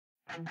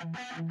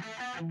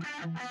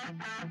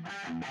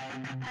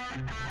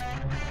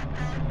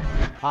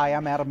Hi,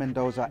 I'm Adam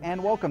Mendoza,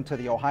 and welcome to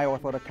the Ohio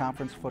Athletic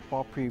Conference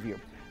Football Preview.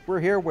 We're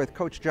here with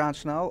Coach John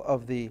Schnell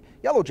of the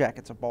Yellow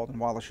Jackets of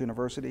Baldwin-Wallace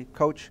University.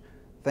 Coach,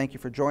 thank you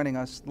for joining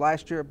us.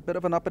 Last year, a bit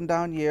of an up and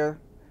down year,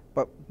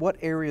 but what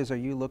areas are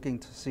you looking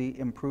to see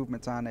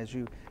improvements on as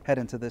you head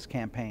into this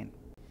campaign?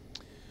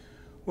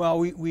 Well,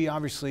 we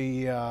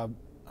obviously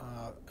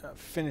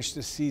finished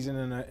this season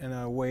in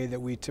a way that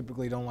we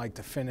typically don't like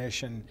to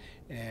finish,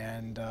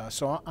 and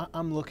so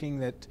I'm looking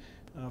that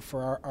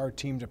for our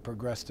team to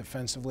progress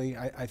defensively.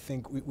 I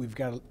think we've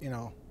got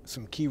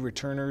some key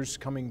returners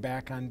coming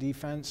back on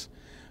defense.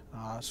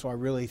 So I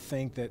really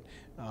think that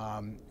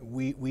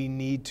we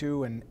need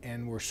to,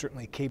 and we're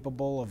certainly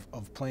capable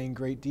of playing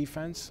great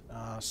defense.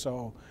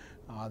 So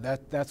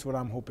that's what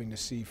I'm hoping to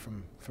see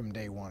from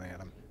day one,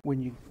 Adam.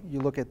 When you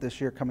look at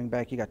this year coming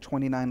back, you got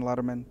 29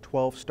 lettermen,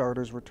 12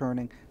 starters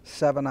returning,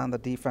 7 on the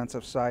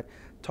defensive side.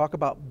 Talk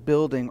about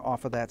building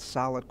off of that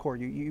solid core.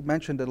 You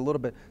mentioned it a little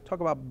bit. Talk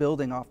about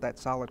building off that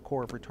solid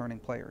core of returning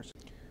players.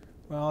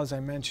 Well, as I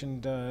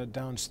mentioned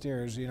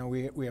downstairs,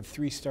 we have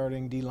 3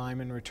 starting D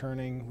linemen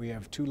returning. We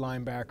have 2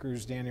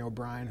 linebackers, Danny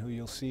O'Brien, who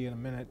you'll see in a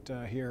minute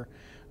here,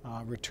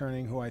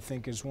 returning, who I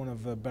think is one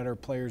of the better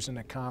players in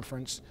the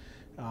conference.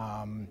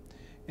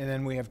 And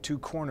then we have 2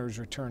 corners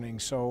returning.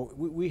 So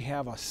we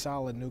have a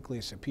solid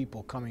nucleus of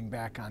people coming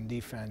back on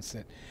defense,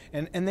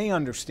 and they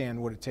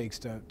understand what it takes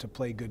to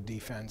play good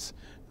defense.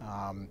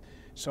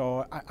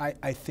 So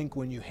I think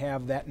when you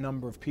have that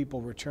number of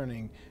people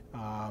returning,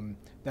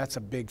 that's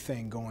a big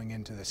thing going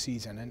into the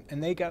season,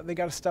 and they got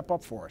to step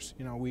up for us.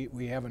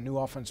 We have a new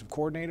offensive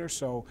coordinator,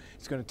 so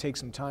it's going to take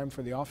some time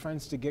for the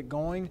offense to get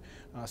going.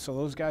 So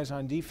those guys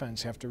on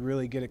defense have to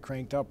really get it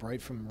cranked up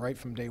right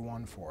from day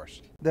one for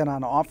us. Then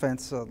on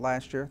offense,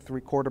 last year,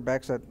 3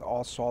 quarterbacks that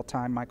all saw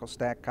time: Michael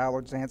Stack, Kyle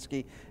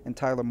Zansky, and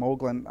Tyler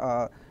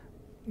Moglen.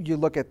 You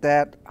look at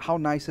that. How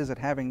nice is it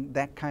having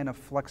that kind of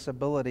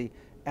flexibility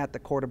at the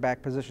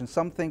quarterback position?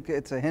 Some think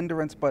it's a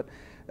hindrance, but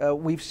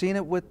we've seen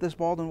it with this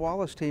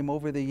Baldwin-Wallace team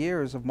over the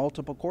years of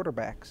multiple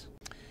quarterbacks.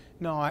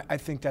 No, I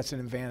think that's an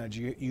advantage.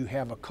 You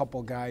have a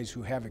couple guys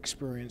who have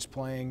experience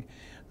playing,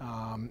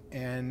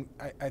 and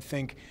I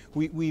think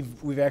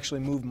we've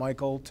actually moved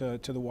Michael to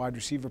the wide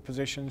receiver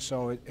position,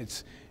 so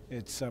it's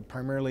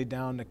primarily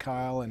down to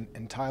Kyle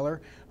and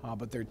Tyler,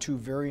 but they're 2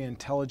 very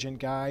intelligent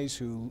guys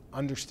who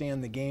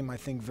understand the game, I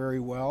think, very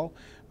well,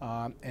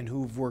 and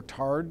who've worked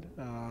hard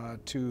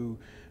to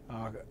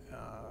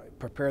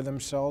prepare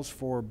themselves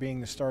for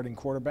being the starting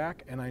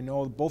quarterback, and I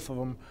know both of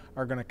them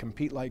are going to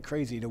compete like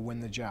crazy to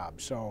win the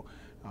job. So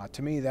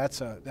to me,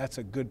 that's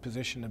a good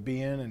position to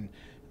be in, and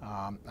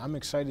I'm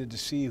excited to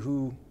see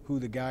who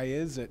the guy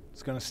is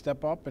that's going to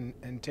step up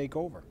and take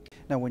over.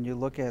 Now, when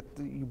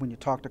you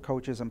talk to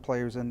coaches and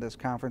players in this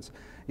conference,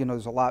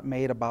 there's a lot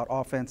made about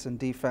offense and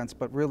defense,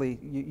 but really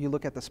you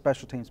look at the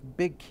special teams.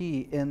 Big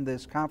key in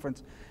this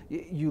conference,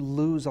 you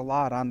lose a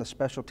lot on the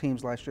special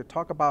teams last year.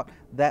 Talk about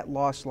that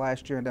loss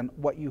last year and then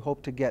what you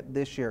hope to get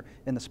this year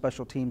in the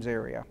special teams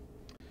area.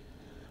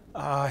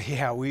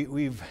 Yeah,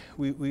 we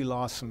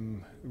lost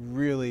some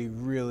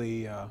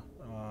really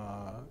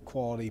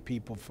quality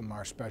people from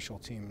our special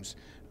teams.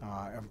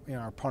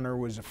 Our punter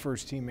was a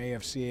first-team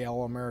AFC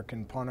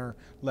All-American punter,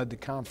 led the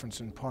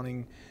conference in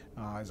punting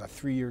as a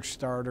 3-year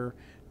starter.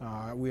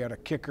 We had a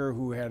kicker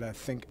who had, I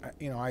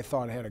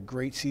thought had a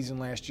great season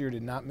last year,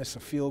 did not miss a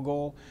field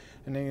goal.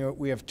 And then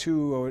we have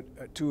two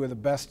of the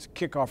best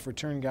kickoff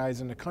return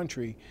guys in the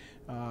country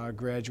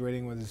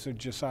graduating with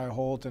Josiah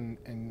Holt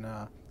and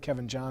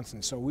Kevin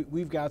Johnson. So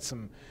we've got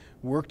some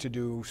work to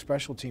do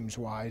special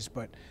teams-wise,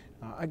 but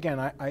again,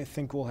 I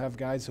think we'll have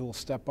guys who will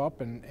step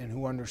up and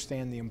who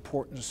understand the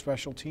importance of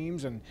special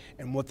teams and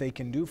what they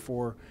can do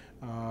for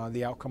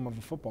the outcome of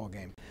a football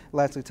game.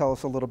 Lastly, tell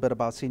us a little bit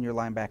about senior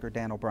linebacker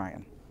Dan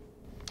O'Brien.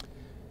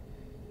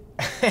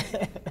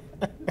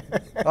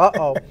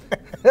 Uh-oh.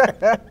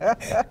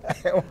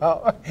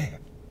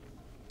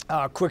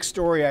 Well, quick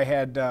story, I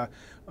had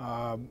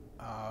an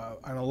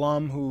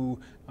alum who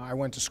I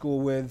went to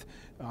school with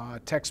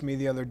text me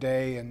the other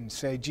day and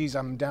say, geez,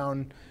 I'm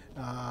down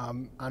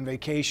on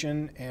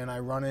vacation, and I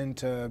run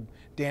into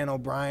Dan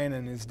O'Brien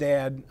and his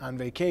dad on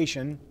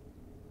vacation,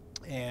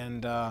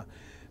 and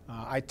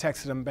I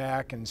texted him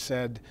back and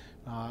said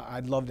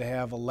I'd love to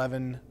have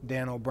 11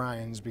 Dan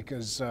O'Briens,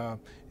 because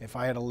if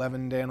I had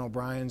 11 Dan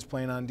O'Briens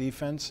playing on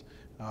defense,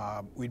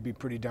 we'd be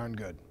pretty darn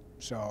good.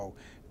 So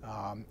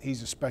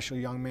he's a special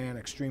young man,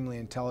 extremely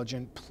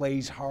intelligent,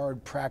 plays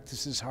hard,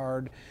 practices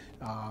hard.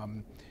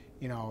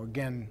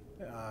 Again,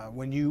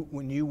 when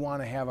you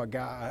want to have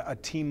a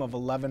team of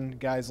 11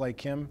 guys like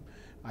him,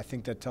 I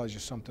think that tells you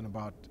something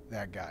about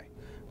that guy.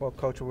 Well,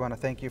 Coach, we want to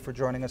thank you for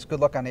joining us.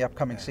 Good luck on the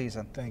upcoming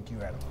season. Thank you,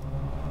 Adam.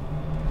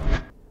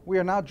 We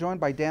are now joined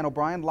by Dan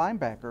O'Brien,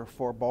 linebacker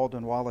for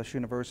Baldwin-Wallace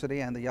University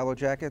and the Yellow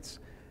Jackets.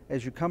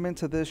 As you come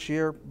into this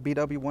year,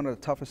 BW, one of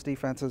the toughest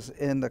defenses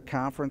in the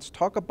conference.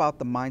 Talk about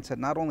the mindset,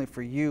 not only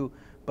for you,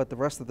 but the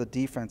rest of the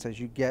defense as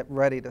you get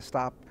ready to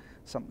stop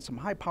some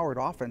high-powered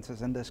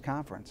offenses in this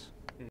conference.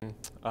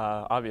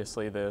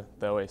 Obviously, the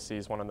OAC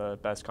is one of the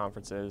best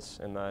conferences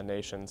in the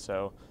nation,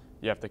 so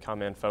you have to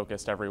come in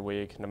focused every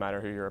week, no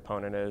matter who your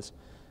opponent is.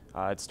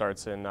 It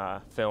starts in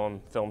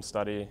film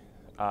study,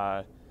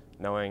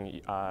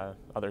 knowing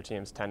other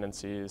teams'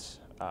 tendencies,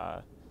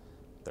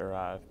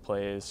 their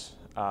plays,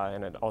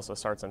 and it also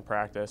starts in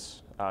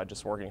practice,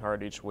 just working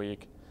hard each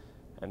week,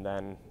 and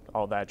then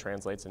all that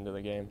translates into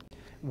the game.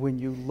 When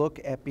you look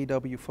at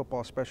BW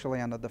football,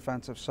 especially on the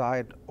defensive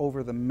side,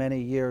 over the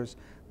many years,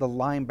 the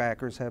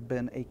linebackers have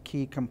been a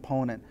key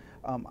component.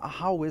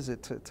 How is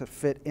it to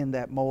fit in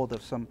that mold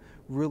of some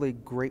really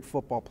great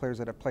football players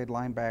that have played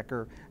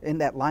linebacker in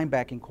that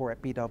linebacking core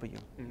at BW?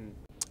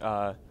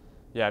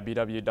 Yeah,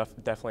 BW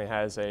definitely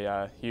has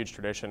a huge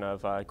tradition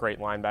of great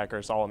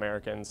linebackers,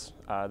 All-Americans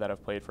that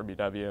have played for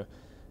BW.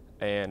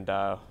 And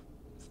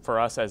for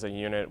us as a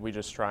unit, we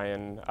just try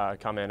and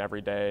come in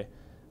every day,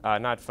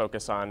 not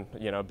focus on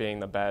being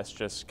the best,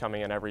 just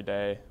coming in every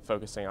day,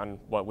 focusing on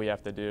what we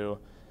have to do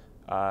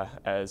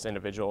as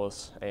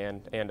individuals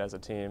and as a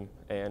team,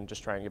 and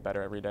just trying to get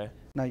better every day.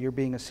 Now, you're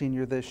being a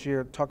senior this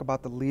year. Talk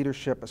about the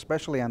leadership,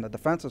 especially on the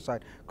defensive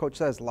side. Coach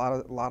says a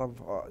lot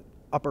of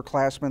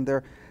upperclassmen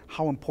there.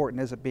 How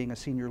important is it being a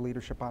senior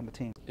leadership on the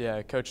team?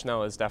 Yeah, Coach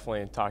Snell has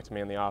definitely talked to me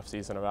in the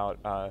off-season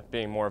about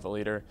being more of a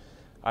leader.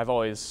 I've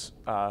always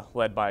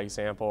led by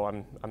example.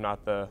 I'm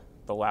not the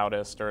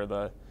loudest or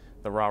the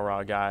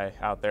rah-rah guy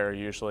out there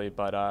usually,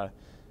 but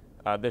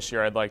this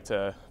year I'd like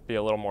to be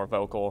a little more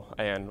vocal,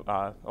 and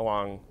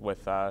along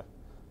with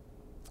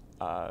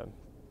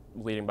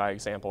leading by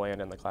example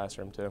and in the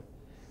classroom too.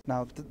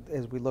 Now,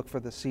 as we look for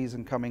the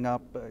season coming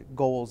up,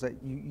 goals that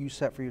you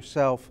set for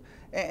yourself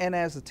and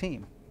as a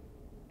team?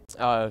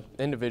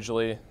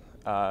 Individually,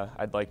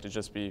 I'd like to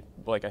just be,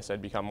 like I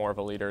said, become more of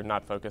a leader,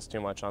 not focus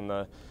too much on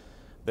the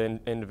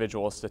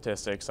individual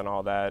statistics and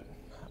all that.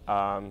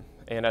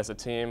 And as a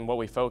team, what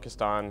we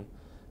focused on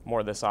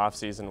more this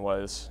offseason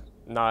was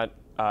not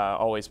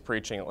always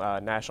preaching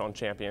national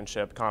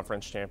championship,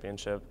 conference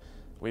championship.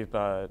 We've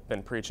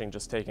been preaching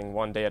just taking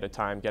one day at a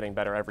time, getting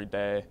better every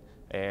day,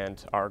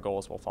 and our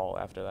goals will follow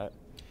after that.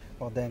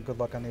 Well, Dan, good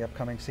luck on the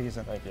upcoming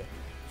season. Thank you.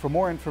 For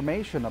more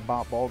information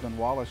about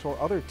Baldwin-Wallace or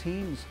other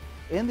teams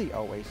in the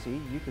OAC,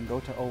 you can go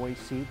to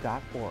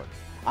oac.org.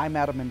 I'm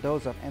Adam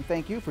Mendoza, and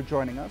thank you for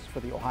joining us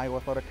for the Ohio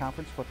Athletic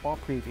Conference Football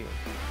Preview.